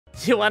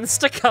He wants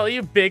to call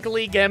you Big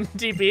League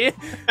MTB?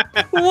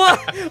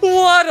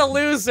 What a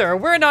loser.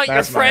 We're not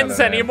your friends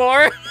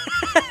anymore.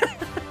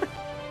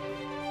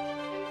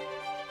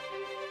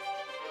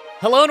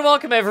 Hello and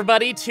welcome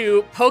everybody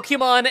to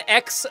Pokemon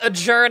X A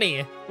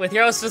Journey with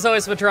your host as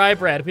always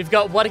Mah-Dry-Bread. We've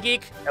got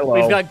Whattageek. Hello.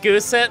 We've got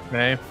Gooset.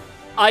 Hey.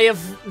 I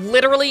have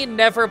literally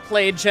never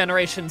played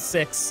Generation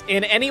 6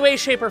 in any way,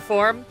 shape, or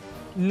form.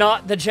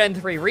 Not the Gen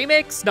 3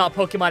 remakes, not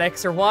Pokemon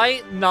X or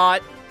Y,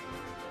 not...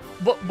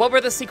 What were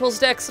the sequels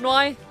to X and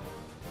Y?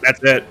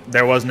 That's it.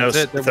 There was no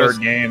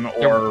third game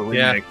or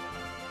remake.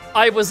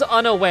 I was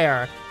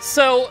unaware.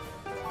 So,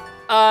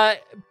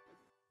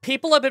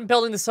 people have been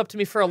building this up to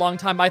me for a long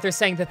time, either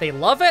saying that they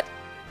love it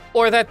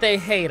or that they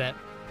hate it.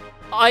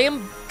 I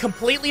am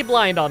completely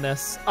blind on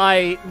this.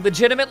 I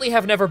legitimately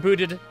have never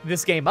booted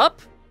this game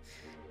up.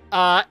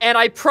 And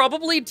I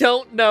probably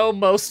don't know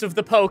most of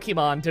the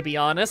Pokemon, to be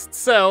honest,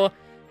 so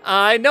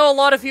I know a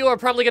lot of you are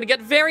probably going to get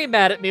very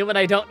mad at me when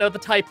I don't know the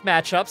type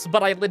matchups,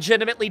 but I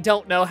legitimately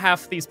don't know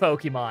half these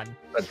Pokemon.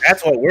 But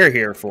that's what we're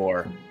here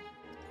for.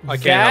 I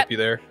can't help you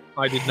there.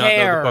 I did not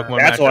know the Pokemon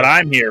That's what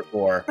I'm here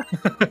for.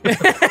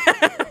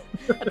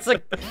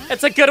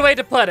 It's a good way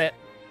to put it.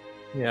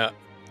 Yeah.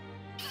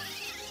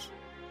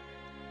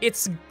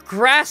 It's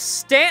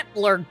Grass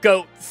Stantler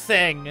Goat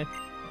thing.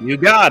 You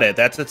got it.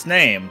 That's its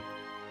name.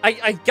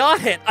 I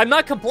got it. I'm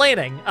not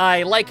complaining.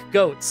 I like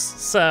goats,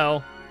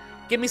 so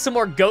give me some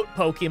more goat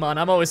Pokemon.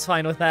 I'm always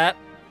fine with that.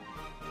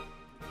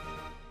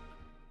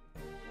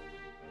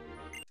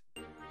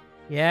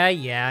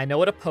 Yeah, I know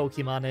what a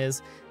Pokemon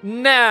is.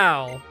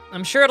 Now,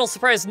 I'm sure it'll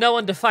surprise no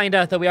one to find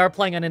out that we are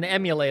playing on an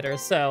emulator,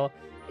 so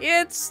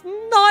it's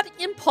not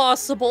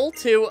impossible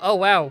to... Oh,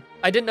 wow.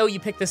 I didn't know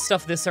you picked this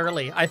stuff this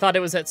early. I thought it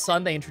was at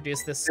Sun they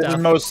introduced this stuff. This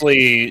is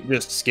mostly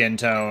just skin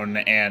tone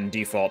and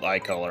default eye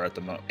color at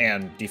the moment,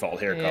 and default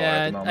hair color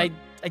at the moment.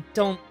 I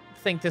don't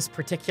think this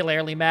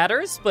particularly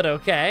matters, but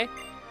okay.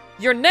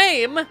 Your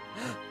name...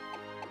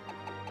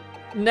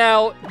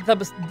 Now,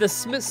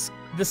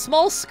 the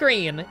small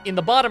screen in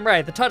the bottom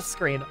right, the touch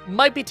screen,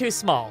 might be too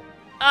small.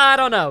 I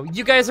don't know.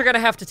 You guys are gonna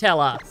have to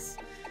tell us.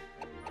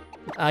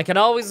 I can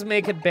always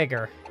make it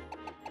bigger.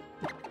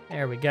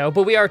 There we go.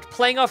 But we are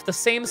playing off the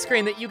same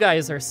screen that you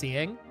guys are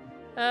seeing.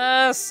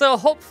 So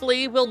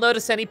hopefully we'll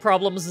notice any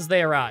problems as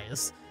they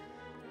arise.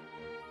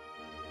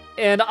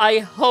 And I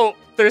hope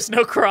there's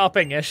no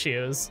cropping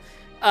issues.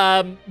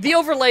 The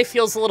overlay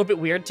feels a little bit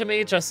weird to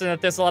me, just in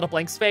that there's a lot of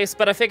blank space,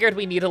 but I figured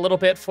we need a little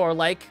bit for,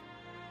 like,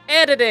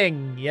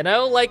 editing, you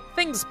know? Like,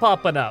 things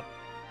popping up.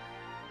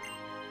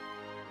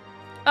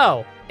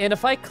 Oh, and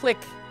if I click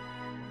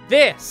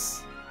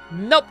this...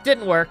 Nope,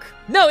 didn't work.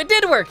 No, it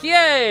did work,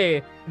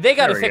 yay! They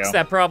gotta fix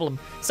that problem.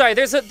 Sorry,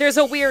 there's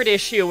a weird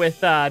issue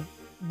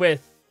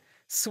with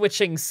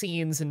switching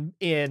scenes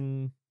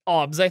in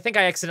OBS. I think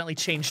I accidentally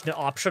changed an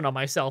option on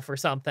myself or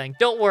something.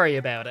 Don't worry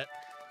about it.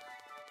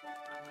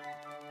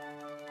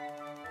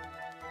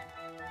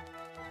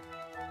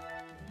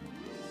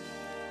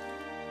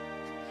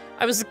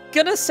 I was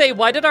gonna say,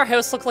 why did our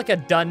house look like a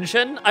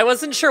dungeon? I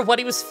wasn't sure what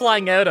he was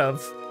flying out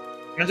of.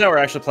 Turns out we're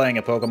actually playing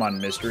a Pokemon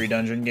Mystery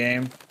Dungeon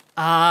game.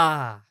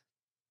 Ah.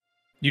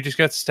 You just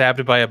got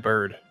stabbed by a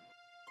bird.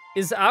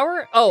 Is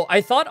our... Oh,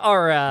 I thought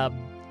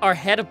our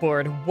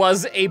headboard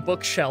was a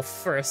bookshelf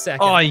for a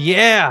second. Oh,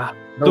 yeah!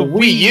 The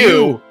Wii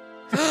U!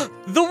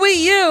 The Wii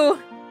U!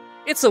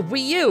 It's a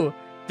Wii U!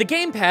 The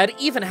gamepad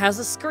even has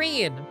a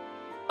screen.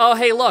 Oh,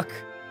 hey, look.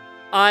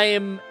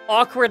 I'm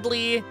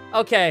awkwardly...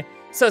 Okay,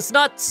 so it's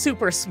not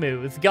super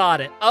smooth.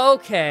 Got it.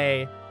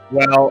 Okay.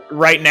 Well,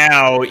 right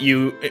now,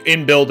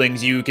 in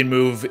buildings, you can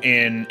move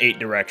in 8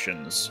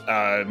 directions.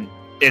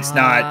 It's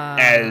not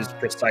as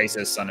precise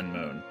as Sun and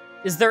Moon.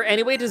 Is there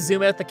any way to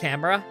zoom out the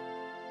camera?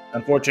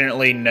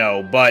 Unfortunately,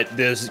 no, but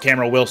this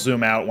camera will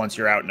zoom out once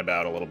you're out and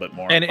about a little bit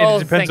more. And it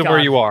depends on where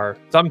you are.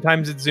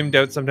 Sometimes it's zoomed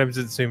out, sometimes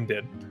it's zoomed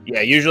in. Yeah,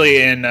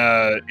 usually in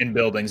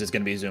buildings, it's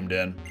going to be zoomed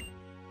in.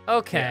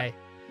 Okay.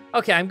 Yeah.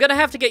 Okay, I'm going to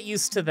have to get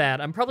used to that.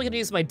 I'm probably going to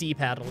use my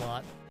D-pad a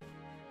lot.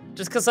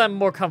 Just because I'm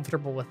more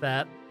comfortable with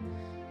that.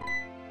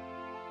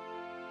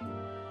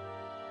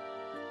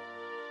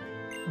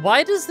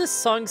 Why does this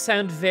song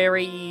sound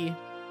very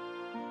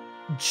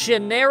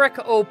generic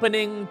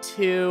opening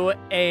to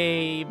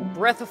a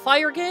Breath of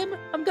Fire game,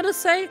 I'm gonna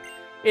say?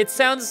 It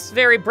sounds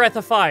very Breath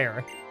of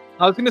Fire.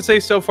 I was gonna say,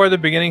 so far the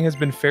beginning has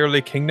been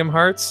fairly Kingdom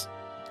Hearts.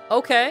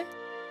 Okay.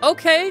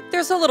 Okay,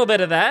 there's a little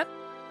bit of that.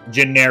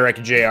 Generic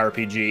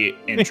JRPG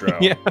intro.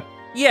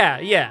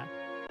 Yeah.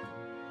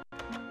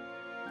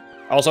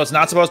 Also, it's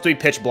not supposed to be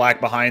pitch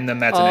black behind them.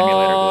 That's an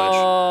emulator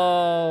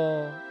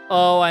glitch.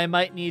 Oh, I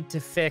might need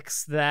to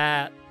fix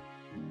that.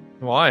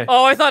 Why?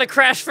 Oh, I thought it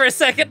crashed for a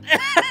second.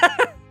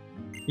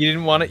 You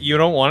didn't want it. You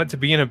don't want it to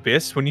be an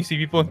abyss when you see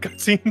people in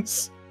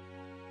cutscenes.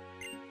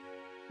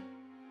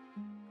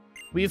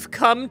 We've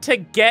come to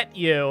get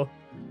you.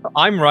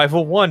 I'm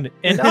Rival 1,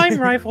 and I'm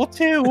Rival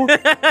 2.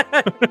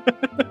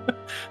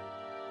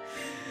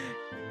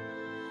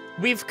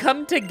 We've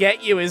come to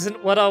get you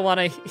isn't what I want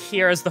to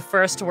hear as the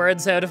first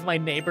words out of my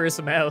neighbor's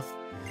mouth.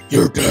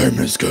 Your time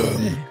has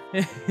come.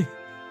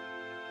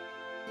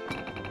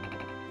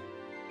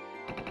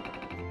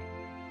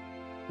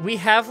 We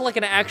have like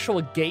an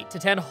actual gate to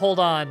 10. Hold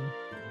on.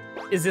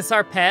 Is this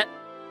our pet?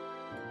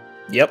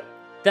 Yep.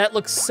 That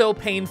looks so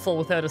painful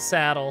without a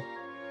saddle.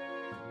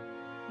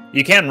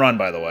 You can run,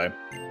 by the way.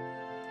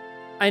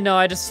 I know,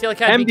 I just feel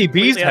like I'd be MDB's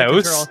completely out of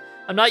house. control.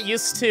 I'm not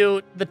used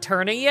to the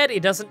turning yet.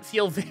 It doesn't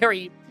feel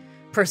very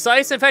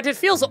precise. In fact, it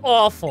feels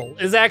awful,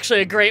 is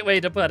actually a great way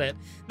to put it.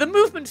 The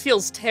movement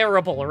feels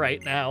terrible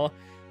right now.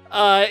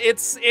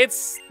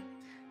 It's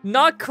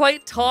not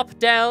quite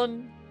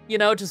top-down, you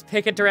know, just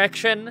pick a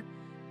direction.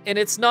 And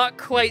it's not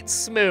quite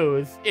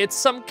smooth. It's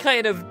some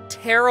kind of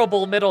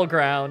terrible middle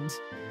ground.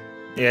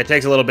 Yeah, it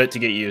takes a little bit to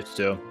get used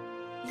to.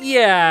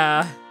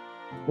 Yeah.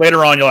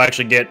 Later on, you'll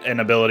actually get an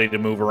ability to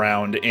move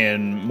around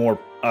in more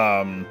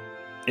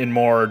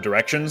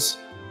directions.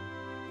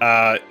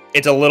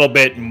 It's a little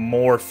bit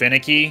more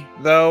finicky,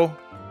 though.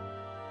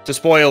 To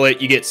spoil it,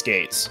 you get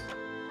skates.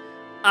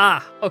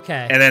 Ah,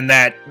 okay. And then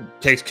that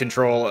takes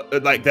control,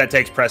 like, that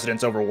takes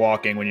precedence over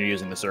walking when you're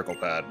using the circle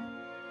pad.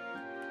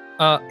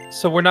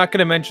 So we're not going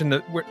to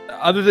mention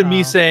other than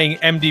me saying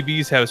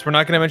MDB's house, we're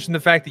not going to mention the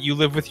fact that you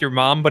live with your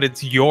mom, but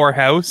it's your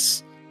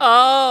house.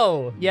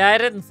 Oh, yeah, I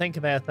didn't think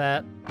about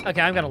that.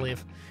 Okay, I'm gonna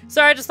leave.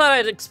 Sorry, I just thought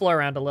I'd explore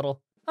around a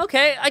little.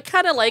 Okay, I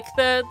kind of like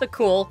the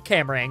cool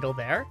camera angle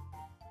there.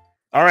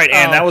 All right,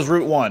 and that was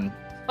Route 1.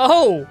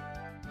 Oh!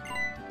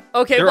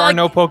 Okay, There are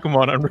no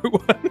Pokemon on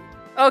Route 1.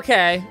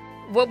 Okay,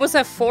 what was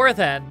that for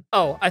then?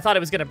 Oh, I thought it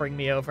was gonna bring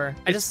me over.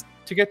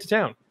 To get to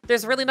town.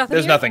 There's really nothing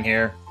There's here? nothing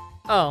here.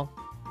 Oh.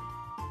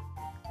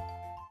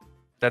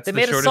 That's They the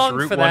made a shortest song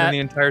Route for 1 that. in the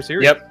entire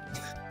series. Yep.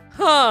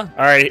 Huh.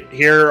 All right,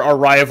 here are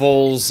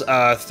rivals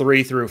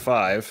 3 through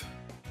 5.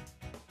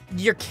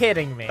 You're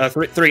kidding me.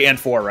 3 and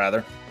 4,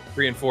 rather.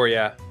 3 and 4,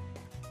 yeah.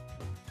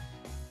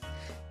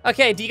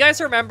 Okay, do you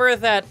guys remember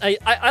that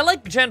I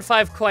like Gen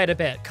 5 quite a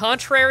bit,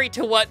 contrary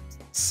to what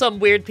some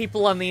weird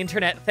people on the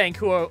internet think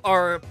who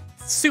are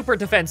super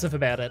defensive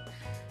about it.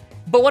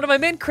 But one of my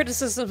main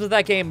criticisms of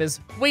that game is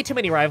way too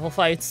many rival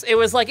fights. It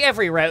was like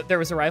every route there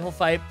was a rival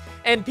fight,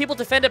 and people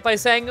defend it by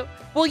saying,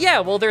 well,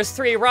 yeah, well, there's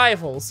 3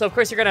 rivals, so of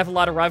course you're gonna have a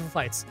lot of rival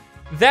fights.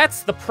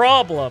 That's the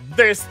problem.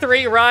 There's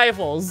 3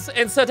 rivals,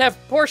 and so to have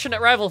proportionate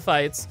rival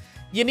fights,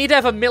 you need to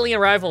have a million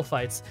rival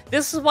fights.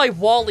 This is why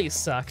Wally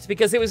sucked,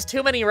 because it was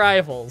too many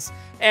rivals,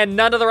 and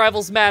none of the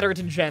rivals mattered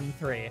in Gen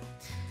 3.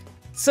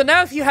 So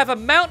now if you have a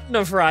mountain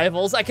of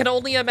rivals, I can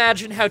only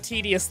imagine how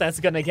tedious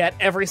that's gonna get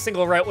every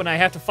single route when I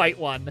have to fight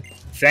one.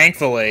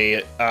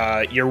 Thankfully,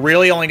 you're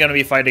really only going to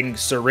be fighting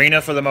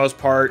Serena for the most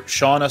part,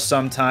 Shauna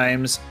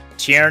sometimes,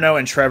 Tierno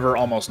and Trevor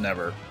almost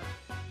never.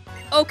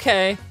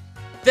 Okay,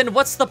 then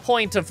what's the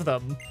point of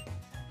them?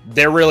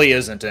 There really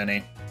isn't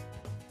any.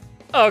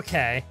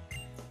 Okay.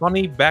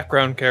 Funny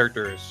background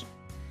characters.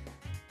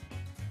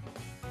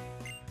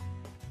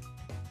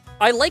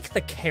 I like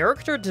the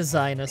character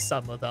design of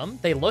some of them.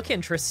 They look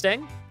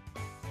interesting.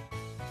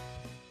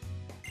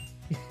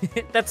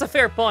 That's a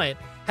fair point.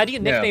 How do you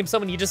nickname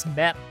someone you just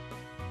met?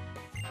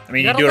 I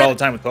mean, you do it all the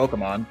time with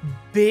Pokemon.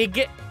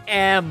 Big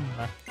M.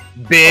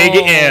 Big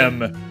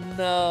M.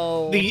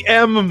 No. The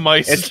M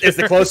Meister. It's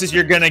the closest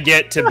you're going to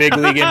get to Big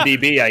League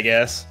MDB, I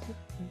guess.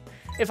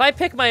 If I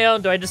pick my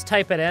own, do I just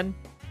type it in?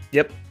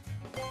 Yep.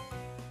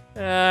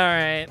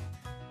 Alright.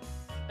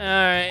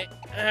 Alright.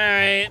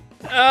 Alright.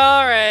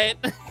 Alright.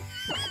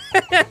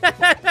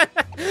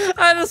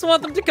 I just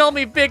want them to call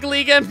me Big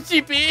League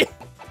MGB.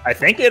 I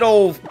think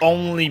it'll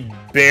only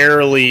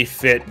barely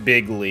fit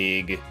Big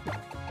League.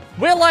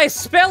 Will I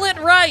spell it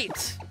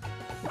right?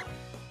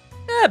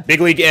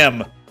 Big League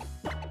M.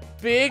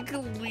 Big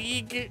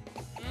League.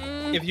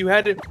 If you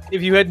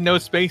had no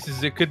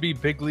spaces, it could be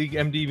Big League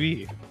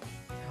MDB.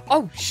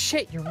 Oh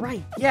shit! You're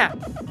right. Yeah,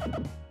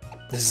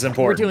 This is we're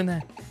important. doing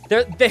that.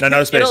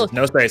 No spaces.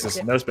 No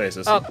spaces. No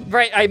spaces. Oh,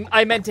 right.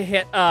 I meant to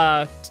hit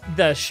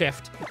the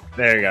shift.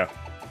 There you go.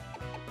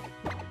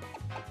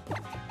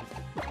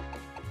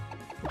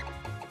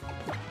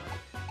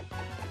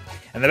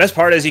 And the best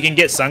part is you can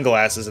get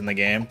sunglasses in the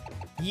game.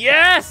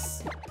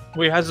 Yes.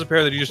 Well, he has a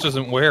pair that he just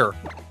doesn't wear.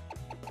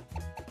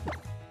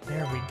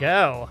 There we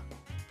go.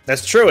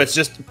 That's true. It's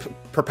just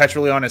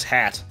perpetually on his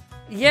hat.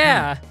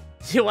 Yeah.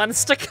 He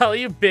wants to call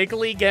you Big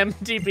League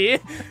MDB?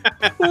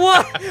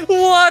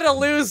 What a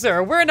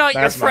loser. We're not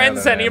That's your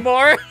friends my other name.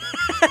 anymore.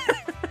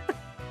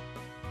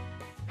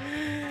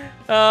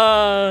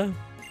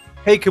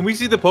 Hey, can we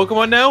see the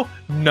Pokemon now?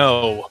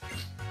 No.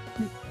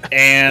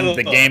 And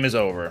the game is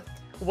over.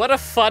 What a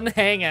fun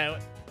hangout.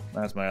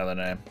 That's my other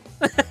name.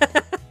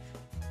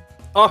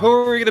 Oh, who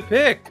are we gonna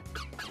pick?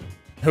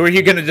 Who are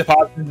you going to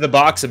deposit into the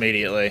box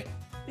immediately?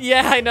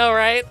 Yeah, I know,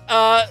 right?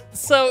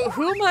 So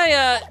who am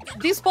I,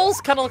 these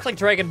balls kind of look like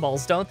Dragon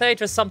Balls, don't they?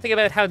 Just something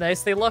about how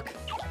nice they look.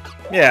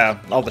 Yeah,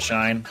 all the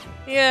shine.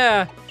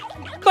 Yeah.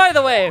 By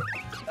the way,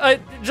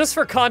 just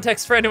for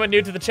context for anyone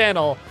new to the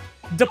channel,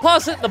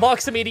 deposit in the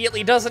box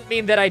immediately doesn't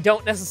mean that I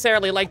don't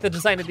necessarily like the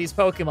design of these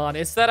Pokemon.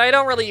 It's that I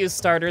don't really use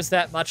starters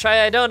that much.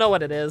 I don't know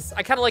what it is.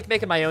 I kind of like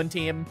making my own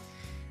team.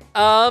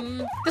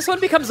 This one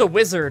becomes a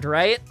wizard,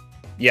 right?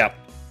 Yep.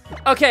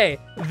 Okay,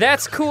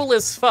 that's cool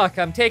as fuck.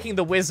 I'm taking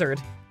the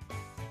wizard.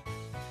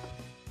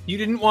 You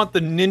didn't want the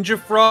ninja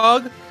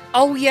frog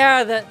Oh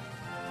yeah, that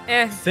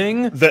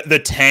thing?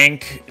 The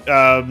tank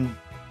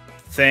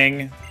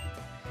thing.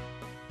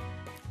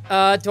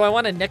 Do I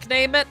want to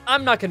nickname it?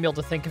 I'm not gonna be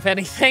able to think of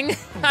anything.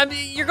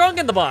 You're going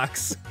in the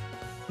box.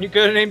 You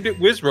could have named it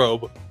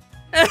Wizrobe.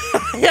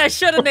 Yeah, I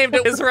should have named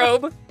it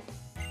Wizrobe.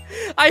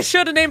 I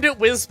should have named it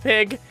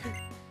Wizpig.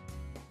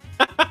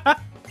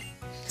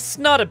 It's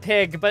not a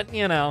pig, but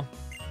you know,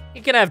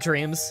 you can have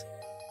dreams.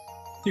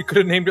 You could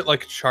have named it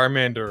like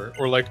Charmander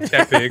or like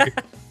Tepig.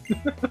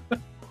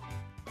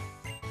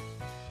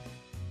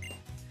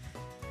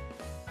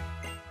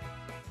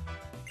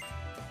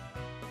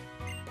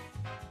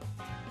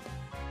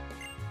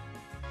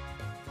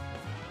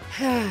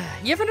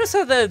 You ever notice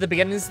how the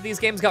beginnings of these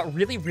games got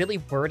really, really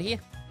wordy?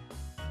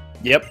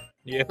 Yep.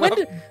 Yeah.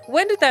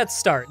 When did that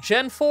start?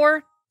 Gen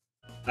 4?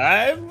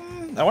 I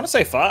want to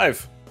say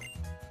 5.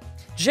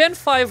 Gen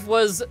 5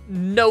 was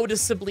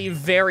noticeably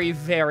very,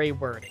 very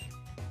wordy.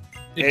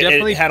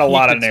 It had a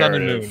lot of peaked at Sun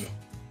and narrative. Moon.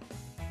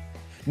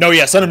 No,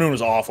 yeah, Sun and Moon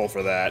was awful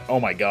for that. Oh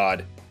my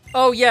god.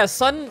 Oh yeah,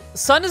 Sun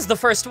is the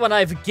first one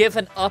I've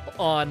given up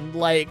on,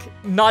 like,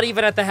 not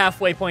even at the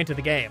halfway point of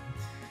the game.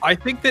 I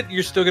think that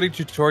you're still getting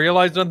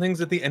tutorialized on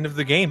things at the end of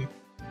the game.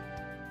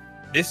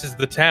 This is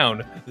the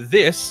town.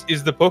 This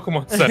is the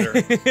Pokemon Center.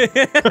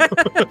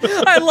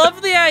 I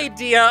love the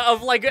idea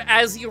of, like,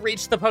 as you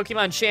reach the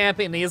Pokemon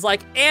Champion, he's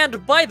like,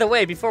 and by the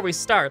way, before we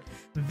start,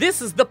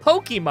 this is the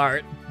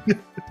Pokemart.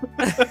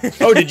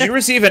 Oh, did you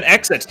receive an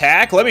X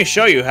attack? Let me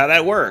show you how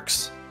that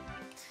works.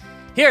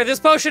 Here, this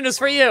potion is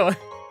for you.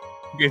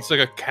 It's like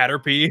a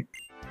Caterpie.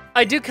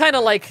 I do kind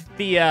of like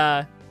the,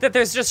 that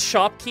there's just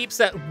shopkeeps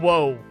that,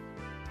 whoa.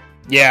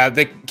 Yeah,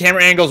 the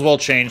camera angles will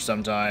change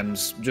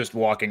sometimes, just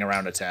walking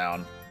around a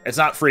town. It's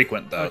not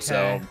frequent, though,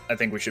 so I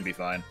think we should be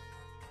fine.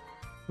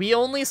 We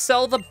only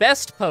sell the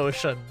best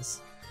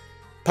potions.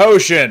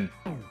 Potion!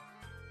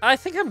 I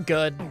think I'm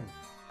good.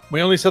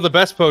 We only sell the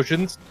best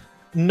potions,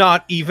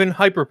 not even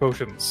hyper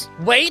potions.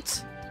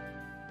 Wait!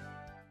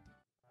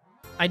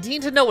 I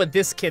need to know what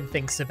this kid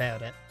thinks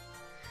about it.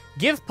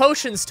 Give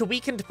potions to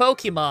weakened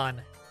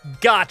Pokemon.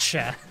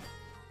 Gotcha.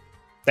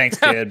 Thanks,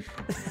 kid.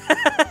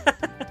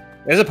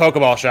 There's a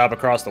Pokeball shop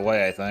across the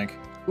way, I think.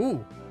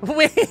 Ooh.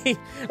 Wait,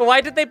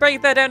 why did they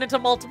break that down into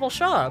multiple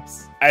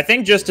shops? I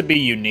think just to be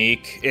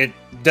unique, it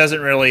doesn't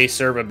really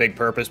serve a big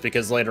purpose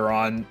because later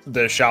on,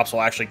 the shops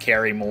will actually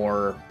carry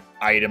more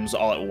items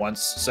all at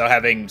once. So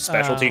having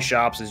specialty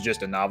shops is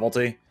just a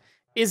novelty.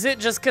 Is it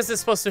just because it's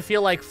supposed to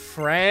feel like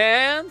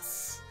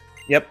France?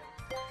 Yep.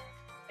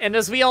 And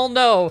as we all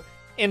know,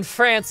 in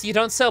France, you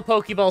don't sell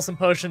Pokeballs and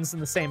potions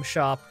in the same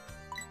shop.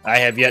 I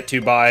have yet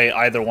to buy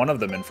either one of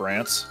them in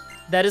France.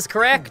 That is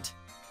correct.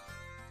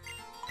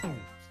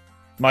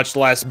 Much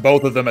less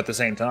both of them at the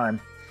same time.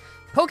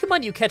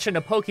 Pokemon you catch in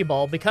a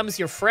Pokeball becomes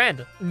your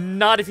friend.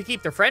 Not if you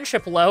keep their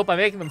friendship low by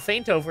making them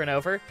faint over and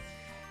over.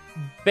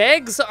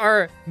 Begs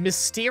are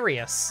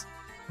mysterious.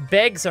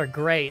 Begs are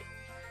great.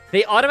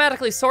 They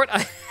automatically sort...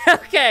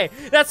 Okay,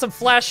 that's some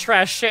flash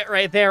trash shit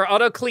right there.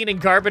 Auto-cleaning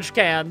garbage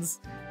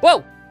cans.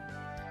 Whoa!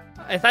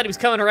 I thought he was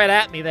coming right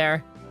at me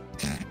there.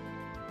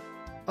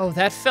 Oh,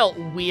 that felt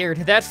weird.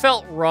 That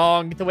felt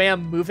wrong. The way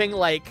I'm moving,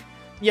 like,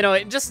 you know,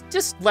 it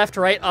just left,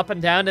 right, up,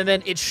 and down, and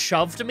then it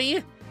shoved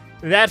me.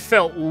 That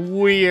felt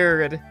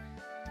weird.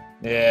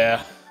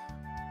 Yeah.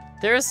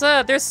 There's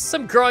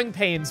some growing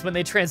pains when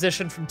they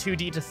transition from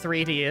 2D to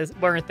 3D,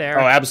 weren't there?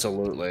 Oh,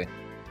 absolutely.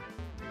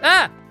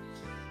 Ah!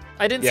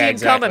 I didn't see him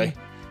exactly.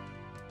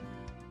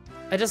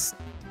 coming.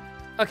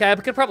 Okay, I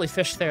could probably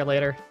fish there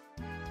later.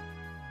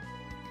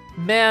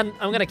 Man,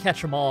 I'm gonna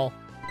catch them all.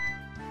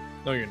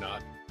 No, you're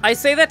not. I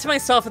say that to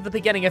myself at the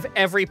beginning of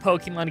every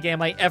Pokemon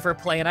game I ever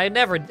play, and I've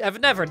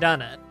never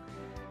done it.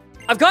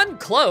 I've gotten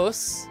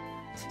close.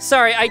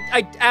 Sorry,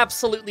 I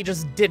absolutely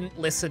just didn't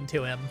listen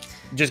to him.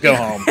 Just go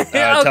home.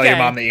 Tell your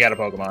mom that you got a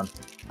Pokemon.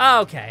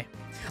 Okay.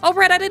 Oh,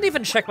 right, I didn't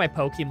even check my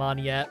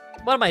Pokemon yet.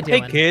 What am I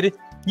doing? Hey, kid,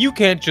 you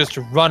can't just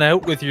run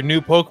out with your new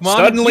Pokemon.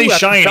 Suddenly you have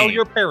shiny. To tell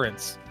your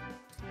parents.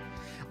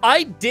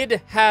 I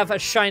did have a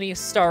shiny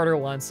starter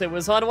once. It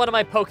was on one of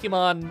my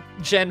Pokemon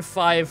Gen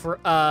 5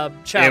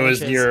 challenges. It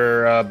was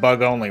your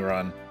bug-only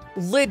run.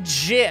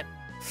 Legit.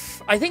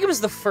 I think it was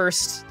the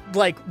first,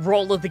 like,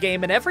 roll of the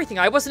game and everything.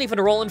 I wasn't even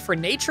rolling for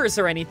natures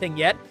or anything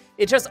yet.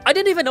 I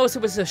didn't even notice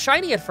it was a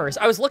shiny at first.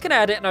 I was looking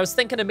at it and I was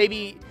thinking of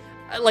maybe,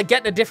 like,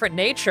 getting a different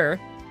nature.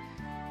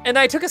 And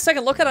I took a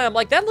second look at it and I'm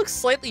like, that looks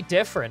slightly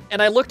different. And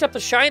I looked up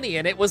the shiny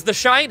and it was the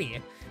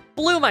shiny.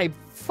 Blew my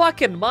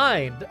fucking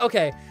mind.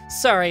 Okay,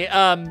 sorry.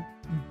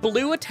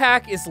 Blue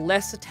attack is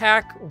less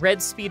attack,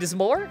 red speed is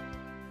more?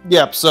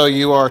 Yep, so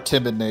you are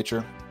timid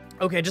nature.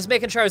 Okay, just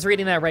making sure I was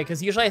reading that right,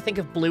 because usually I think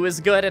of blue is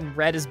good and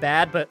red is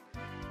bad, but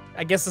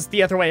I guess it's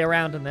the other way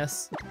around in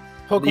this.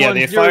 Pokemon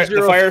Yeah,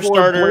 the fire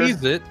starter.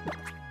 Blaze it.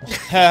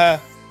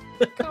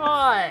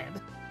 God.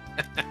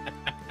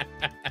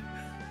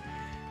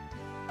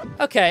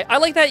 Okay, I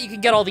like that you can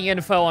get all the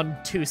info on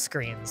 2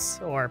 screens,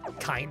 or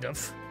kind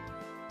of.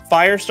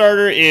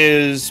 Firestarter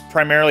is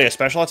primarily a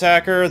special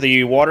attacker.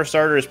 The Water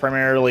Starter is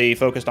primarily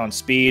focused on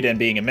speed and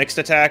being a mixed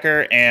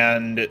attacker,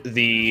 and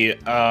the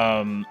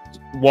the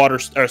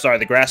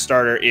Grass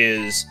Starter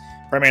is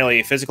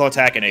primarily physical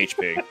attack and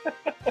HP.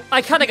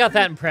 I kind of got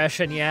that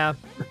impression, yeah.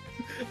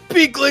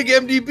 Big League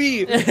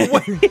MDB.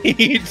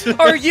 Wait.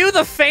 Are you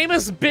the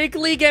famous Big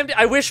League MDB?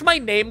 I wish my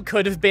name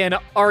could have been,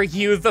 are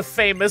you the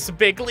famous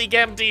Big League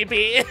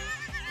MDB?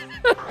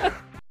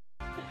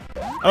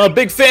 I'm a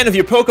big fan of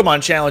your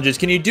Pokemon challenges.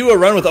 Can you do a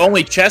run with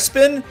only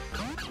Chespin?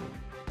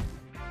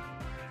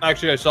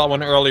 Actually, I saw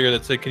one earlier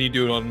that said, can you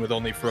do one with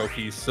only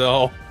Froakies,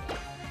 so...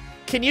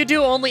 Can you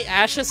do only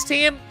Ash's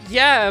team?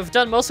 Yeah, I've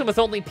done most of them with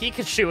only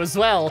Pikachu as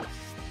well.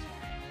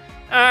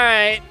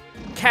 Alright,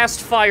 cast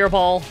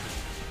Fireball.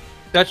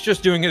 That's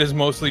just doing it as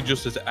mostly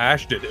just as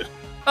Ash did it.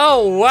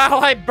 Oh, wow,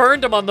 I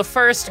burned him on the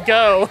first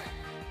go.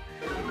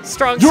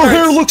 Strong Your starts.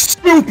 hair looks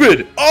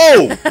stupid!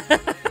 Oh!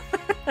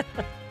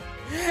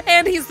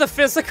 And he's the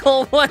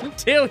physical one,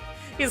 too.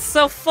 He's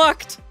so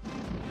fucked.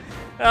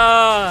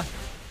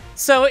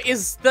 So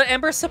is the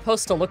Ember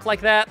supposed to look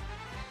like that?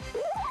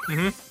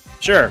 Mm-hmm.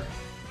 Sure.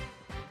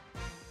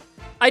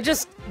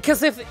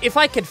 Because if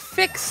I could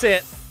fix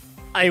it,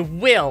 I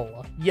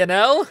will, you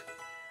know?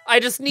 I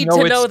just need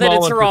to know that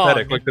it's wrong.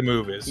 Pathetic, like the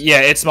move is.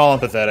 Yeah, it's small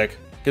and pathetic.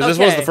 Because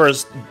this was the Okay.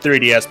 first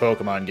 3DS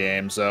Pokemon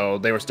game, so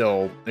they were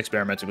still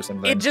experimenting with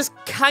some things. It just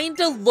kind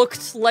of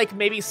looked like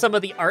maybe some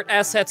of the art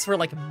assets were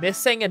like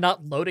missing and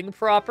not loading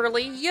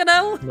properly, you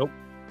know?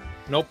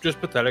 Nope, just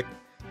pathetic.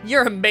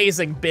 You're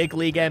amazing, Big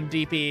League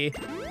MDP.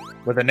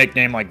 With a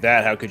nickname like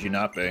that, how could you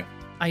not be?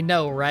 I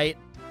know, right?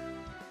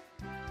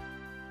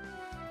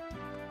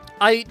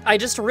 I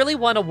just really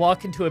want to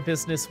walk into a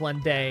business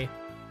one day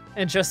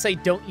and just say,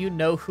 don't you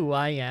know who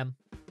I am?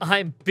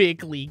 I'm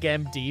Big League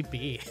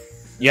MDP.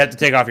 You have to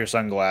take off your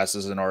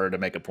sunglasses in order to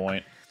make a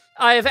point.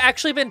 I've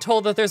actually been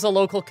told that there's a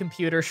local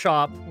computer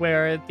shop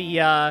where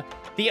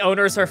the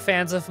owners are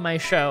fans of my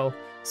show,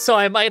 so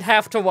I might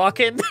have to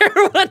walk in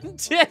there one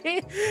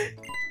day.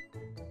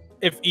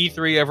 If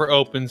E3 ever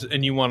opens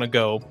and you want to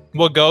go,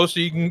 we'll go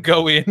so you can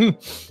go in.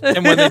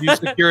 And when they do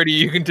security,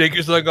 you can take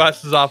your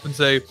sunglasses off and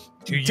say,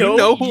 do you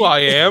know who I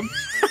am?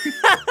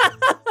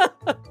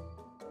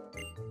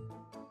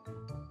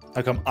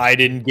 How come I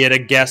didn't get a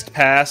guest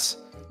pass?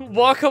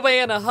 Walk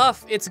away in a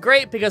huff. It's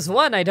great because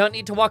 1, I don't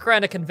need to walk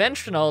around a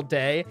convention all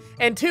day,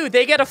 and 2,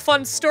 they get a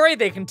fun story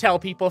they can tell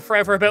people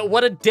forever about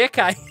what a dick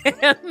I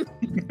am.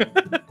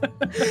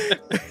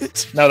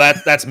 No,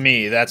 that's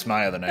me. That's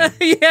my other name.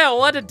 Yeah,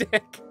 what a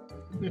dick.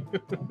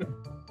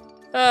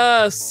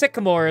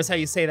 Sycamore is how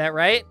you say that,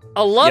 right?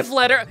 A love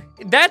letter.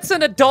 That's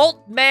an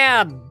adult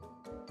man.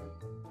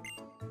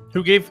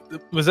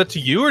 Was that to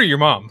you or to your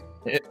mom?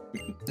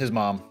 His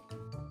mom.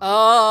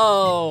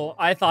 Oh,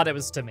 I thought it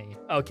was to me.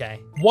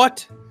 Okay.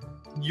 What?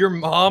 Your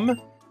mom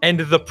and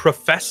the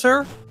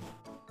professor?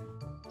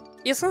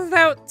 Isn't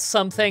that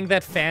something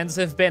that fans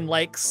have been,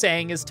 like,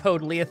 saying is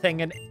totally a thing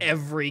in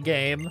every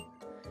game?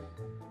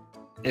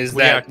 Is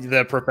that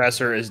the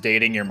professor is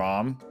dating your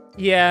mom?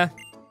 Yeah.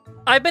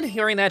 I've been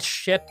hearing that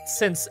shit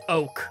since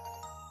Oak.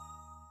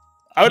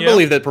 I would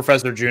believe that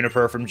Professor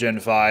Juniper from Gen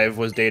 5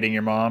 was dating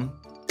your mom.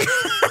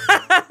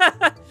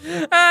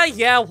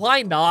 Yeah,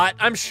 why not?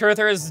 I'm sure if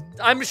you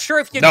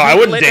No, I Google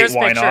wouldn't it, date there's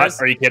why pictures.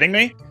 not? Are you kidding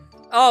me?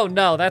 Oh,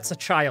 no, that's a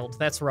child.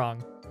 That's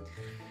wrong.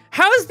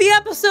 How has the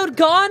episode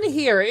gone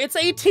here? It's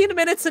 18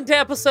 minutes into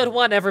episode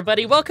 1,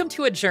 everybody. Welcome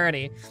to a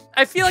journey.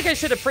 I feel like I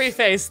should have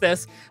prefaced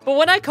this, but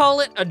when I call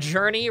it a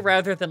journey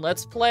rather than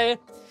Let's Play,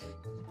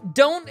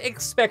 don't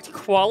expect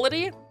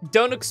quality,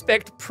 don't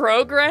expect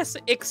progress,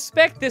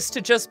 expect this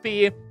to just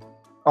be...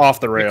 Off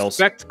the rails.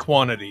 Expect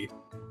quantity.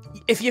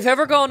 If you've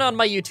ever gone on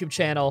my YouTube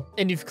channel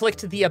and you've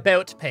clicked the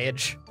About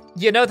page,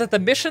 you know that the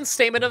mission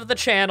statement of the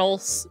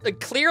channel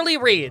clearly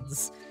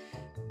reads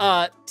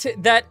that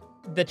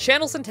the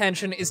channel's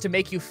intention is to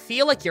make you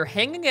feel like you're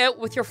hanging out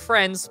with your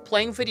friends,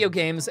 playing video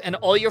games, and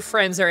all your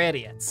friends are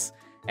idiots.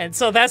 And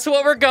so that's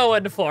what we're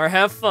going for.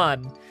 Have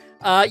fun.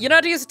 You know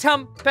how to use a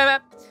thumb?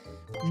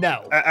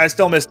 No. I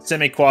still miss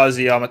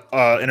semi-quasi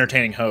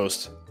entertaining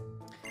host.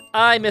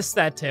 I missed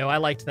that too. I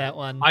liked that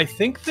one. I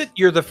think that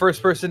you're the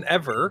first person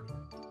ever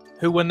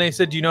who, when they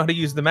said, do you know how to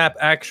use the map,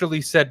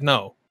 actually said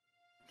no.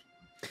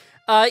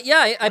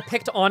 Yeah, I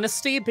picked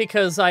honesty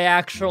because I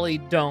actually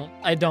don't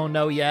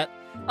know yet.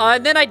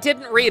 And then I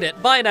didn't read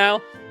it. Bye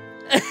now.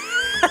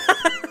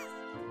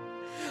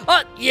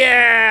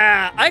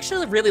 Yeah! I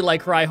actually really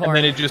like Rhyhorn. And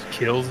then it just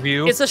kills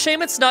you. It's a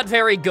shame it's not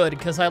very good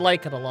because I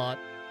like it a lot.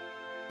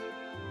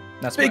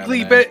 That's Big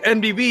League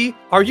MDB,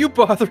 are you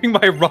bothering my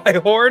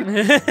Rhyhorn?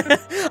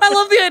 I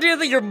love the idea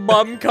that your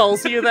mom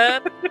calls you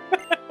that.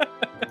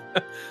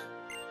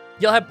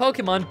 You'll have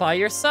Pokemon by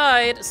your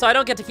side, so I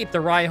don't get to keep the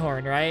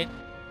Rhyhorn, right?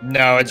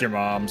 No, it's your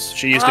mom's.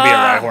 She used to be a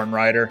Rhyhorn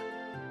rider.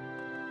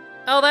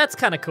 Oh, that's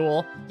kind of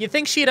cool. You'd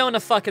think she'd own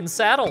a fucking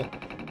saddle.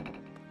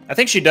 I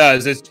think she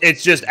does.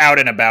 It's just out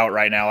and about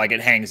right now, like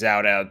it hangs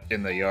out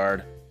in the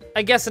yard.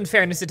 I guess in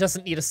fairness, it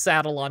doesn't need a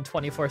saddle on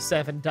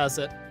 24/7, does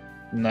it?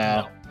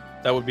 No.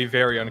 That would be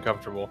very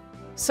uncomfortable.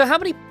 So how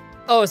many...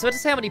 Oh, I was about to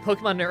say how many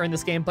Pokemon are in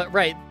this game, but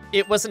right,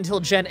 it wasn't until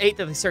Gen 8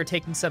 that they started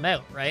taking some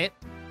out, right?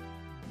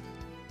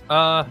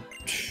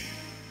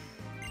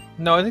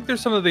 No, I think there's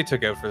some that they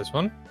took out for this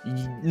one.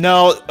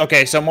 No,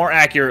 okay, so more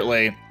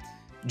accurately,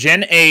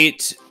 Gen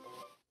 8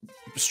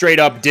 straight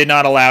up did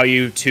not allow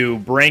you to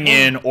bring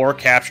in or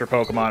capture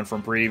Pokemon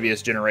from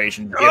previous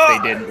generations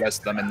if they didn't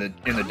list them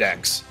in the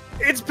decks.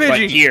 It's But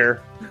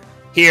Pidgey!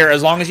 here,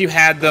 as long as you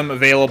had them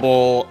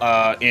available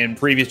in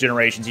previous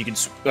generations, you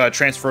can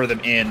transfer them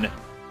in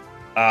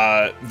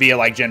via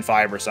like Gen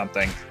 5 or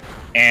something.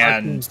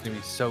 And Arcene's gonna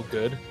be so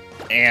good.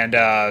 and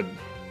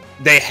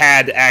they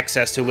had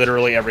access to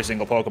literally every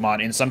single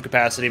Pokemon in some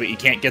capacity, but you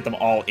can't get them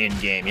all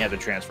in-game. You have to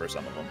transfer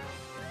some of them.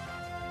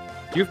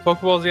 Do you have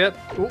Pokeballs yet?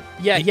 Ooh,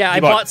 yeah, I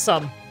bought- bought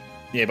some.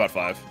 Yeah, about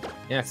 5.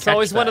 Yeah, It's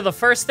always one of the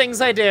first things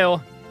I do.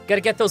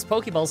 Gotta get those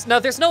Pokeballs. Now,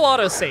 there's no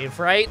autosave,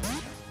 right?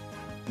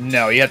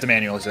 No, you have to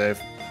manually save.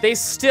 They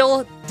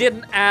still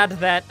didn't add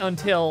that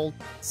until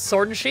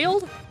Sword and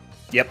Shield?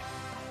 Yep.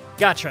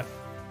 Gotcha.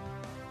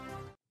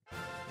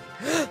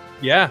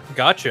 Yeah,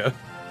 gotcha.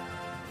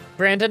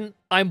 Brandon,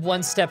 I'm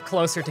one step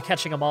closer to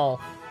catching them all.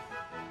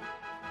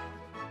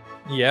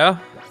 Yeah.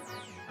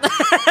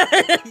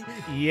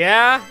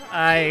 Yeah,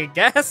 I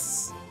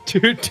guess.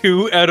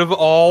 Two out of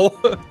all.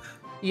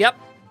 Yep.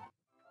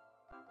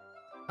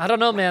 I don't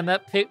know, man.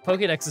 That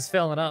Pokédex is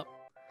filling up.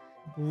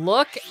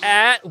 Look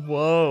at...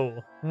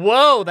 Whoa.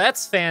 Whoa,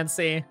 that's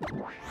fancy.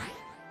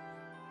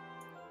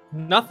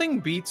 Nothing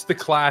beats the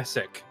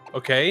classic,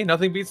 okay?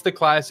 Nothing beats the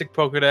classic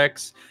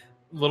Pokedex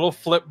little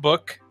flip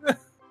book.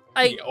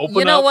 You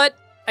know what?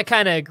 I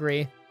kind of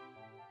agree.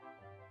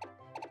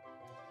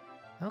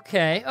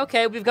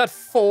 Okay, we've got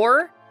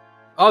 4.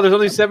 Oh, there's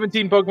only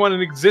 17 Pokemon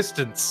in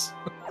existence.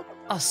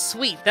 Oh,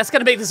 sweet. That's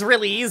going to make this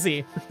really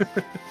easy.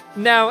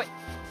 Now,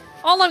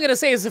 all I'm going to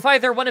say is if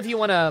either one of you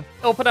want to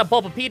open up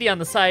Bulbapedia on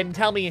the side and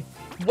tell me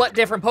what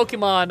different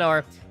Pokemon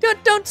are...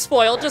 Don't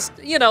spoil, just,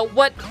 you know,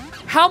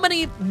 how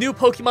many new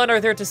Pokemon are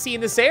there to see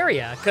in this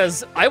area?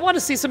 Because I want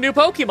to see some new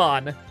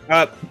Pokemon.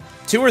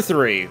 2 or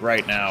 3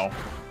 right now.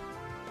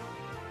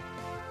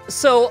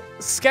 So,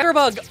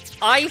 Scatterbug,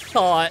 I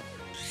thought,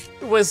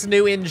 was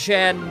new in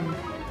Gen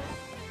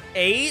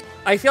 8?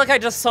 I feel like I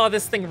just saw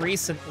this thing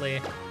recently.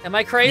 Am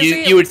I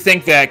crazy? You would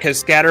think that,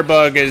 because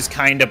Scatterbug is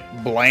kind of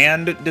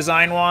bland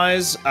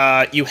design-wise.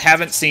 You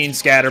haven't seen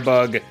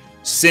Scatterbug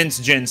since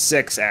Gen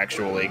 6,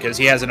 actually, because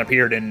he hasn't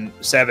appeared in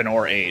 7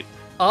 or 8.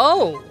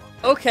 Oh,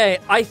 okay.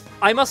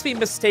 I must be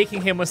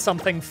mistaking him with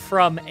something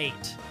from 8.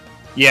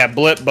 Yeah,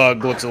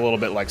 Blipbug looks a little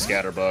bit like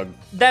Scatterbug.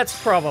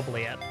 That's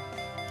probably it.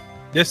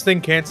 This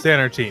thing can't stand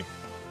our team.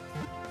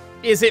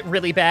 Is it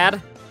really bad?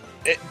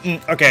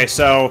 Okay,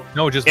 so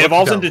No, just it looks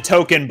evolves dumb. into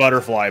Token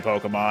Butterfly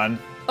Pokemon.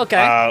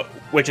 Okay.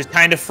 Which is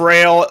kind of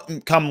frail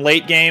come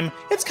late game.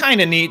 It's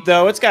kind of neat,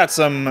 though. It's got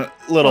some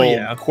little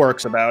yeah.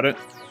 quirks about it.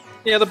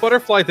 Yeah, the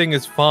butterfly thing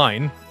is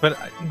fine, but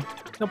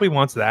nobody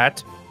wants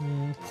that.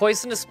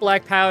 Poisonous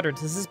black powder.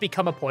 Does this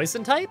become a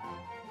poison type?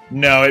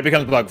 No, it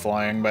becomes Bug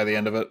Flying by the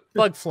end of it.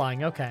 Bug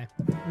flying, okay.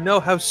 No,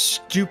 how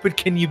stupid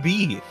can you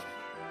be?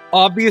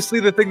 Obviously,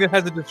 the thing that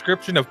has a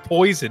description of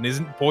poison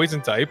isn't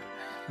poison type.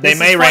 They This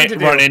may is fun to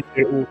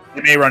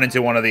do. run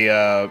into one of the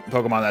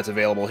Pokemon that's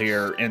available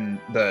here in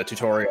the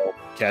tutorial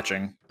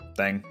catching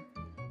thing.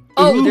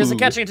 Oh, there's a Ooh.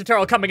 catching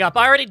tutorial coming up.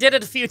 I already did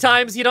it a few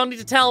times. You don't need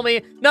to tell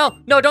me. No,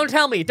 don't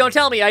tell me. Don't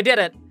tell me. I did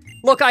it.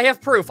 Look, I have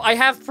proof. I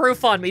have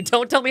proof on me.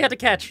 Don't tell me how to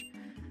catch.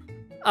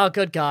 Oh,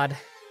 good God.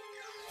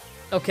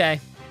 Okay.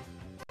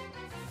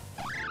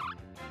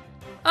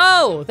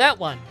 Oh, that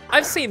one.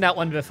 I've seen that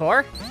one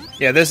before.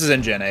 Yeah, this is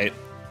in Gen 8.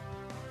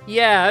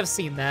 Yeah, I've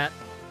seen that.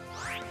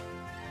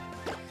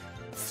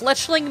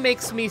 Fletchling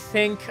makes me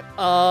think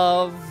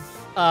of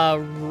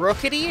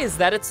Rookity. Is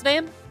that its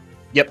name?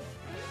 Yep.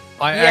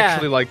 I Yeah.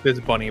 actually like this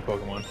bunny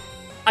Pokemon.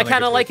 I think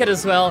kind of it's like it really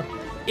as well.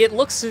 It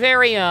looks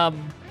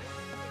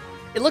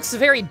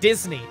very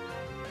Disney.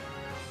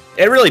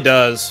 It really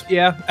does.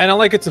 Yeah, and I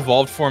like its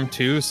evolved form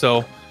too,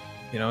 so,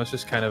 you know, it's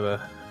just kind of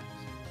a...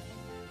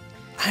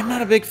 I'm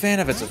not a big fan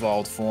of its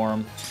evolved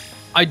form.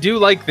 I do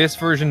like this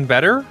version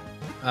better,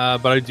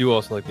 but I do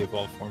also like the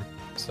evolved form,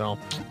 so...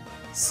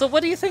 So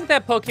what do you think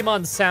that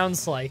Pokemon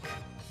sounds like?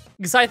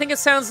 Because I think it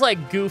sounds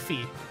like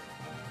Goofy.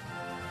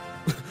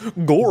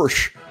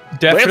 Gorsh. Definitely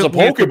That's a its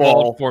evolved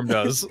Pokeball. form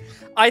does.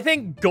 I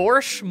think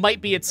Gorsh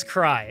might be its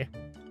cry.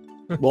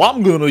 Well,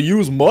 I'm gonna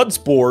use Mud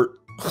Sport.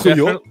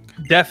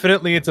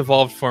 Definitely its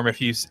evolved form if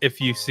you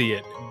see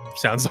it.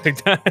 Sounds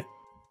like that.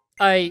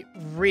 I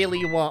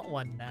really want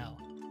one now.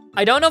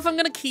 I don't know if I'm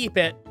gonna keep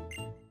it,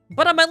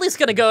 but I'm at least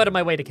gonna go out of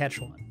my way to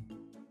catch one.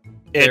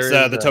 It's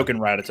There is the Token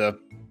Rattata.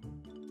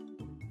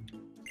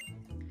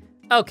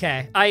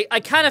 Okay, I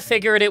kind of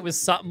figured it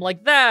was something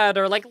like that,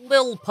 or like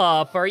Lil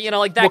Pup, or, you know,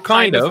 like that Well,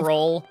 kind kind of of.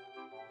 role.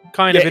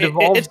 Kind of. It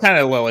evolves. It's kind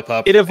of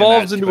Lillipup. It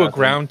evolves in that into a capacity.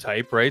 ground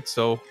type, right?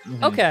 So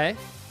Okay.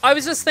 I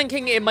was just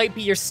thinking it might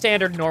be your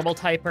standard normal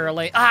type, or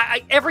like,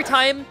 every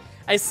time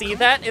I see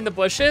that in the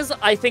bushes,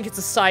 I think it's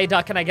a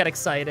Psyduck and I get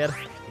excited.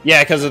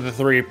 Yeah, because of the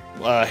 3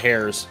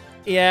 hairs.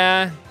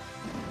 Yeah.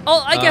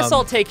 I guess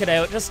I'll take it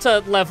out just to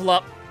level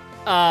up.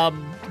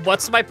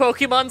 What's my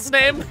Pokemon's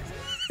name?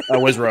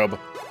 Wizrobe.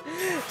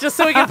 Just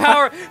so we can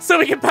power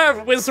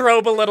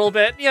Wizrobe a little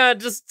bit. Yeah,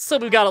 just so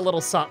we got a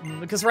little something.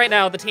 Because right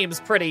now the team's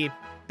pretty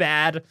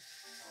bad.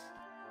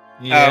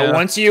 Yeah.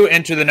 Once you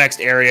enter the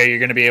next area, you're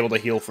going to be able to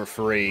heal for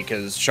free,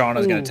 because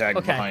Shauna's going to tag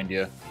behind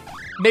you.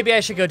 Maybe I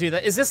should go do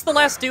that. Is this the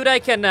last dude I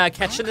can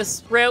catch in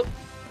this route?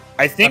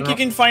 I think you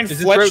can find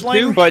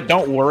Fletchling, but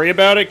don't worry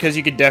about it, because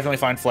you could definitely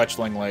find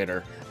Fletchling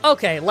later.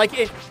 Okay, like,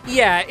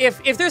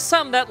 if there's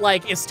something that,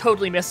 like, is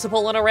totally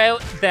missable in a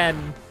route,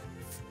 then,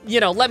 you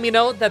know, let me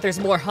know that there's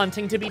more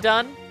hunting to be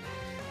done.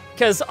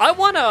 Because I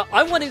wanna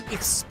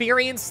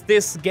experience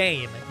this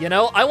game, you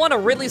know? I wanna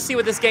really see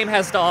what this game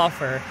has to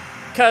offer,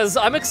 because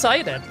I'm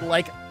excited.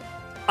 Like,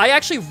 I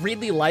actually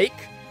really like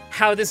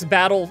how this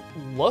battle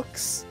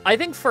looks. I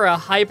think for a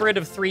hybrid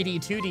of 3D,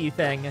 2D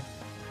thing,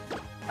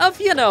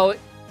 you know,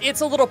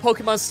 it's a little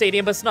Pokemon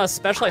Stadium, but it's not a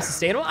specialized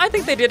stadium. I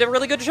think they did a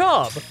really good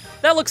job.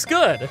 That looks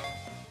good.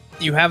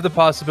 You have the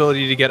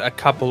possibility to get a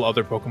couple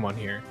other Pokemon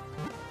here.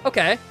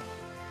 Okay.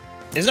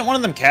 Isn't one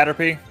of them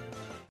Caterpie?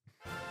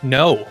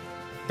 No,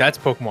 that's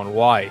Pokemon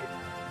Y.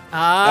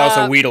 Oh,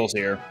 so Weedle's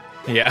here.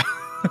 Yeah.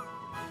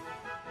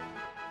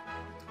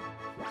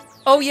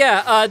 Oh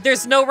yeah,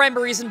 there's no rhyme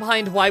or reason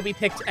behind why we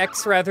picked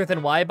X rather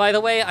than Y, by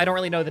the way. I don't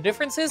really know the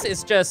differences.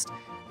 It's just,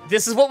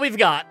 this is what we've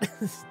got.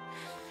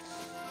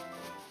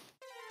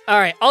 All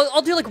right,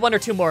 I'll do like 1 or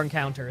 2 more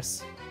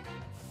encounters.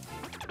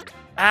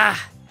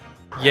 Ah.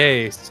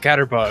 Yay,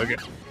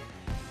 Scatterbug.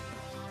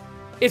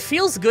 It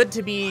feels good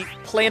to be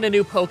playing a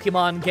new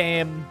Pokemon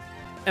game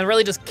and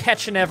really just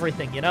catching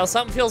everything, you know?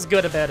 Something feels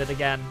good about it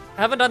again.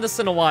 I haven't done this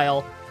in a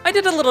while. I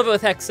did a little bit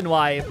with X and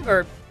Y,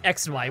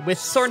 with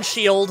Sword and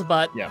Shield,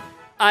 but yeah.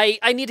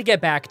 I need to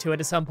get back to it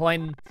at some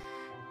point.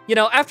 You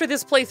know, after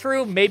this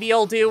playthrough, maybe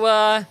I'll do,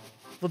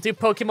 we'll do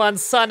Pokemon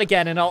Sun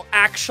again, and I'll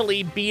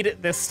actually beat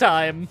it this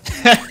time.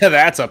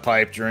 That's a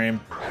pipe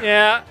dream.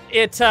 Yeah,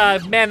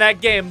 man,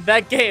 that game.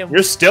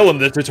 You're still in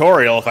the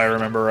tutorial, if I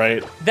remember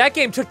right. That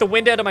game took the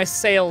wind out of my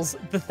sails.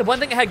 The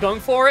one thing I had going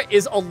for it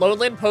is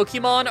Alolan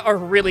Pokemon are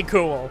really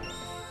cool.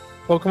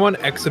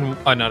 Pokemon X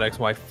and, not X,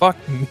 Y, fuck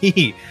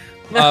me.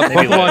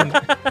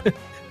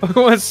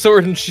 Pokemon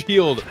Sword and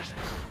Shield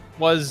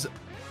was,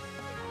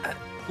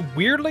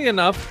 weirdly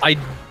enough,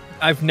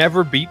 I've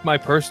never beat my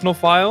personal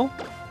file.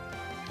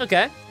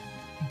 Okay.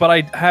 But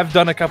I have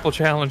done a couple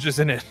challenges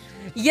in it.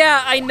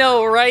 Yeah, I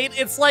know, right?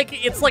 It's like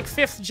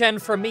 5th gen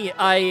for me.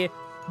 I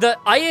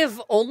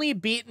have only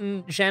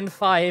beaten Gen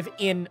 5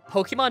 in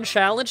Pokemon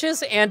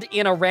challenges and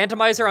in a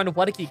randomizer on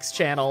Whattageek's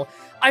channel.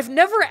 I've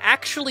never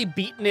actually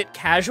beaten it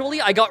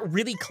casually. I got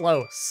really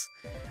close.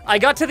 I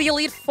got to the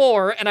Elite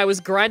Four, and I was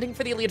grinding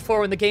for the Elite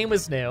Four when the game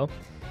was new.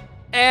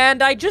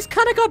 And I just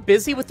kind of got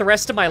busy with the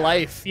rest of my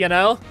life, you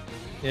know?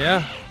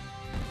 Yeah.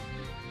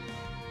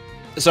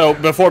 So,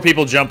 before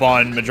people jump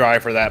on Mah-Dry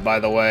for that, by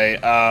the way,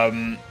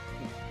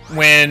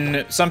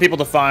 when some people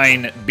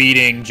define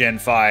beating Gen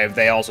 5,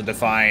 they also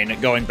define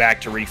going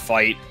back to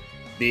refight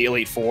the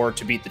Elite Four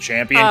to beat the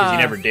champion, because you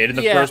never did in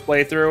the first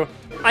playthrough.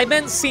 I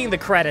meant seeing the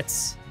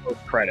credits.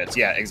 Credits,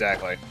 yeah,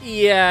 exactly.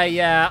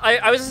 Yeah.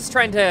 I was just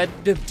trying to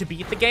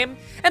beat the game.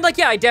 And, like,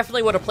 yeah, I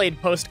definitely would have played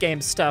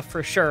post-game stuff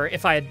for sure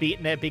if I had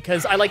beaten it,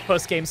 because I like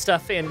post-game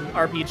stuff in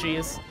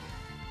RPGs.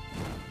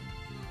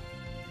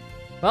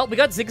 Well, we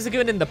got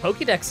Zigzagoon in the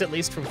Pokédex, at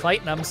least, from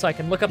fighting them, so I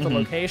can look up the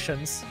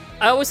locations.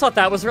 I always thought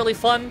that was really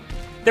fun.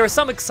 There was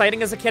some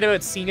exciting as a kid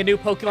about seeing a new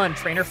Pokemon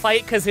trainer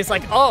fight, because it's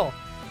like, oh,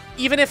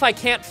 even if I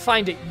can't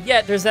find it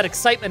yet, there's that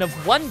excitement of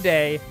one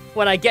day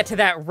when I get to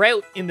that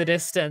route in the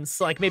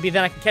distance, like maybe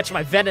then I can catch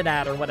my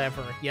Venonat or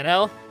whatever, you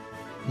know?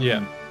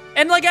 Yeah.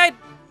 And like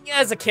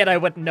as a kid, I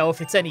wouldn't know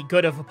if it's any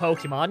good of a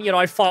Pokemon. You know,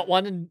 I fought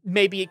one and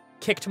maybe it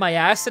kicked my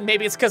ass and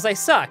maybe it's because I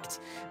sucked.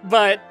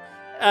 But,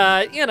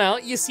 you know,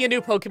 you see a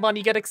new Pokemon,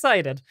 you get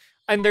excited.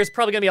 And there's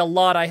probably gonna be a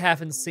lot I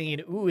haven't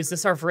seen. Ooh, is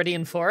this our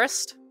Viridian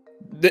Forest?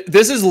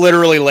 This is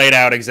literally laid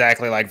out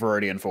exactly like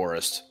Viridian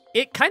Forest.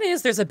 It kind of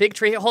is. There's a big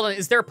tree. Hold on,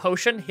 is there a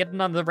potion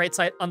hidden on the right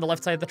side, on the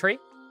left side of the tree?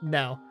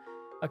 No.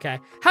 Okay.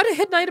 How do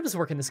hidden items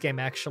work in this game,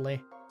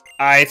 actually?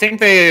 I think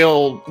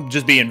they'll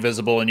just be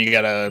invisible and you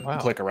gotta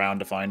click around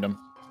to find them.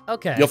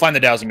 Okay. You'll find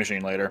the dowsing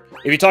machine later.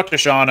 If you talk to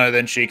Shauna,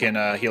 then she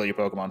can heal your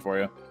Pokemon for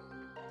you.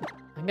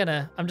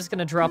 I'm just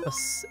gonna drop a...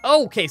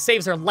 Oh, okay,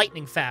 saves are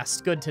lightning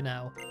fast. Good to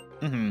know.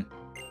 Mm-hmm.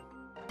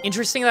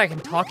 Interesting that I can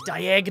talk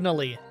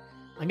diagonally.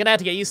 I'm gonna have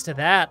to get used to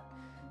that.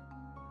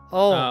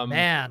 Oh,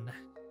 man.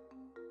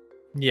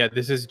 Yeah,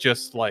 this is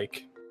just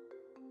like...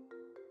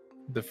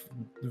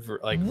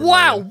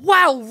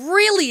 Wow,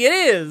 really it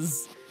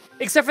is!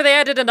 Except for they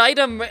added an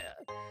item.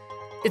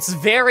 It's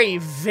very,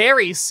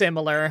 very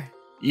similar.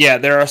 Yeah,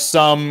 there are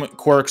some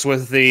quirks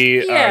with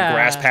the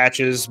grass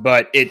patches,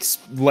 but it's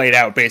laid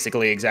out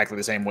basically exactly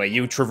the same way.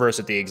 You traverse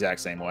it the exact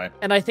same way.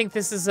 And I think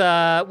this is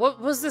what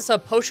was this, a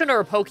potion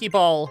or a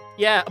Pokeball?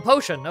 Yeah, a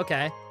potion,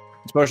 okay.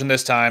 It's potion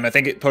this time. I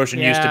think potion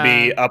used to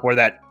be up where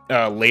that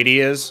lady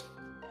is.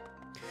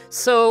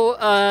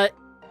 So,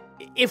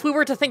 if we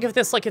were to think of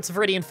this like it's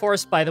Viridian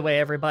Forest, by the way,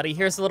 everybody,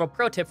 here's a little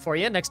pro tip for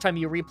you. Next time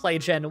you replay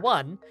Gen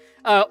 1,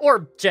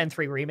 or Gen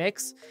 3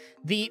 remakes,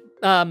 the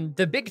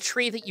big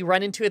tree that you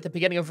run into at the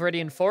beginning of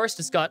Viridian Forest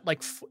has got,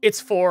 like, it's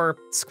 4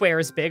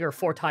 squares big, or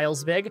 4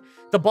 tiles big.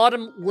 The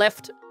bottom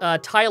left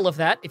tile of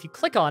that, if you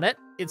click on it,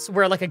 it's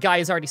where, like, a guy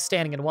is already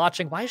standing and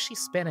watching. Why is she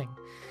spinning?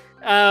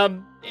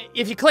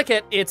 If you click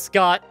it, it's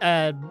got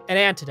an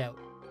antidote.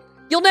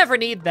 You'll never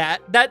need that.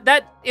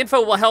 That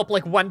info will help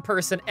like one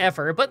person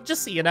ever, but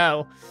just so you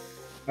know.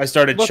 I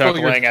started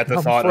chuckling at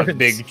the thought of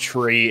Big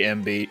Tree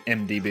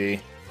MDB.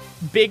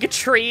 Big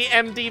Tree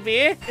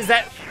MDB? Is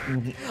that...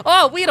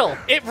 Oh, Weedle!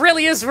 It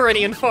really is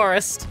Viridian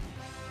Forest.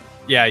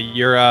 Yeah,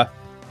 you're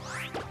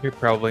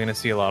probably gonna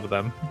see a lot of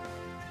them.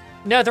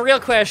 No, the real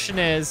question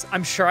is,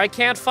 I'm sure I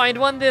can't find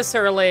one this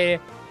early,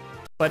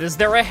 but is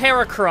there a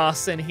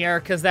Heracross in here?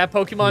 Because that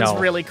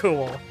Pokemon's really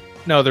cool.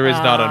 No, there is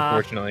not,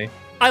 unfortunately.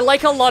 I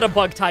like a lot of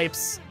bug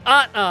types.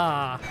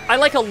 I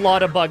like a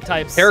lot of bug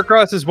types.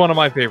 Heracross is one of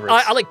my favorites.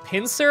 I like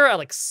Pinsir, I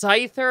like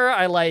Scyther,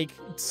 I like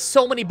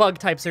so many bug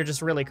types are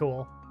just really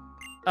cool.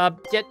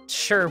 Yeah,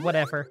 sure,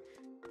 whatever.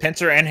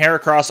 Pinsir and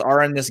Heracross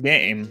are in this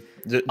game,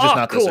 just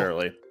not cool. this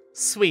early.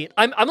 Sweet.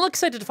 I'm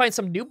excited to find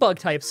some new bug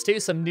types too,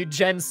 some new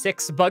Gen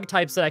 6 bug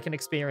types that I can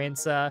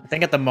experience. I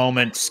think at the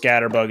moment,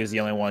 Scatterbug is the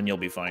only one you'll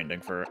be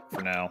finding for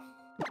now.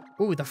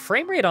 Ooh, the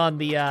frame rate on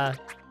the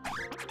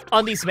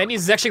on these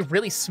menus is actually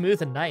really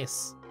smooth and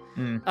nice.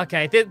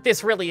 Okay,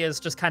 this really is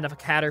just kind of a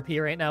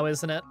Caterpie right now,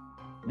 isn't it?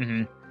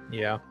 Mm-hmm.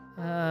 Yeah.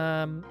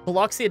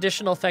 Blocks the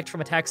additional effect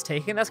from attacks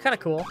taken. That's kind of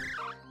cool.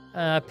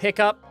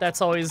 Pickup,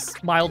 that's always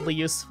mildly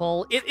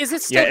useful. Is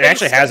it still? Yeah, it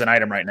actually has an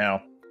item right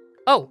now.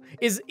 Oh,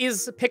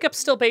 is pickup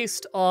still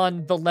based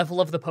on the level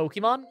of the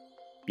Pokemon?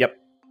 Yep.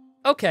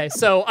 Okay,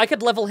 so I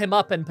could level him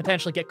up and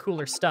potentially get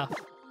cooler stuff.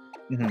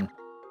 Mm-hmm.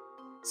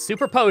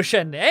 Super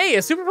Potion. Hey,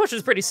 a Super Potion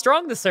is pretty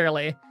strong this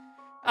early.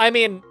 I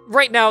mean,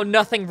 right now,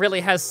 nothing really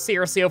has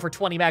seriously over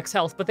 20 max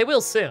health, but they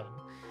will soon.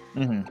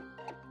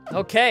 Mm-hmm.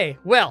 Okay,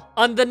 well,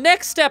 on the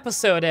next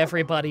episode,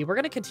 everybody, we're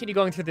going to continue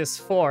going through this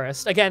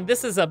forest. Again,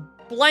 this is a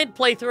blind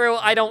playthrough.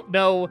 I don't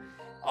know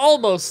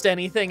almost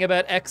anything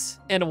about X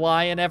and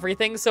Y and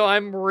everything, so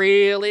I'm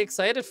really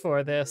excited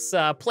for this.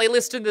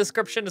 Playlist in the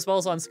description as well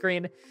as on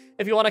screen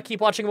if you want to keep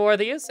watching more of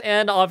these,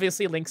 and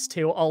obviously links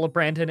to all of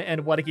Brandon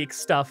and Whattageek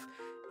stuff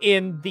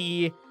in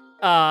the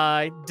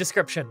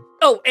description.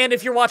 Oh, and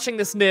if you're watching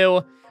this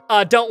new,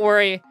 don't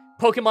worry,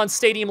 Pokemon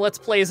Stadium Let's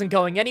Play isn't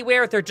going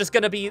anywhere. They're just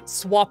gonna be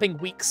swapping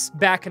weeks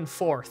back and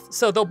forth.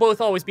 So they'll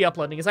both always be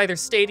uploading. It's either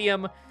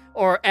Stadium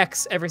or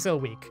X every single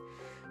week.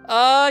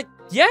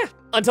 Yeah,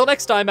 until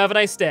next time, have a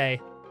nice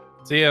day.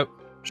 See ya.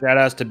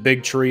 Shoutouts to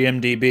Big Tree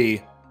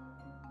MDB.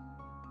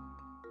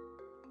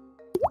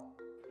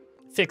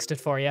 Fixed it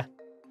for you.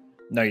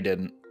 No, you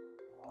didn't.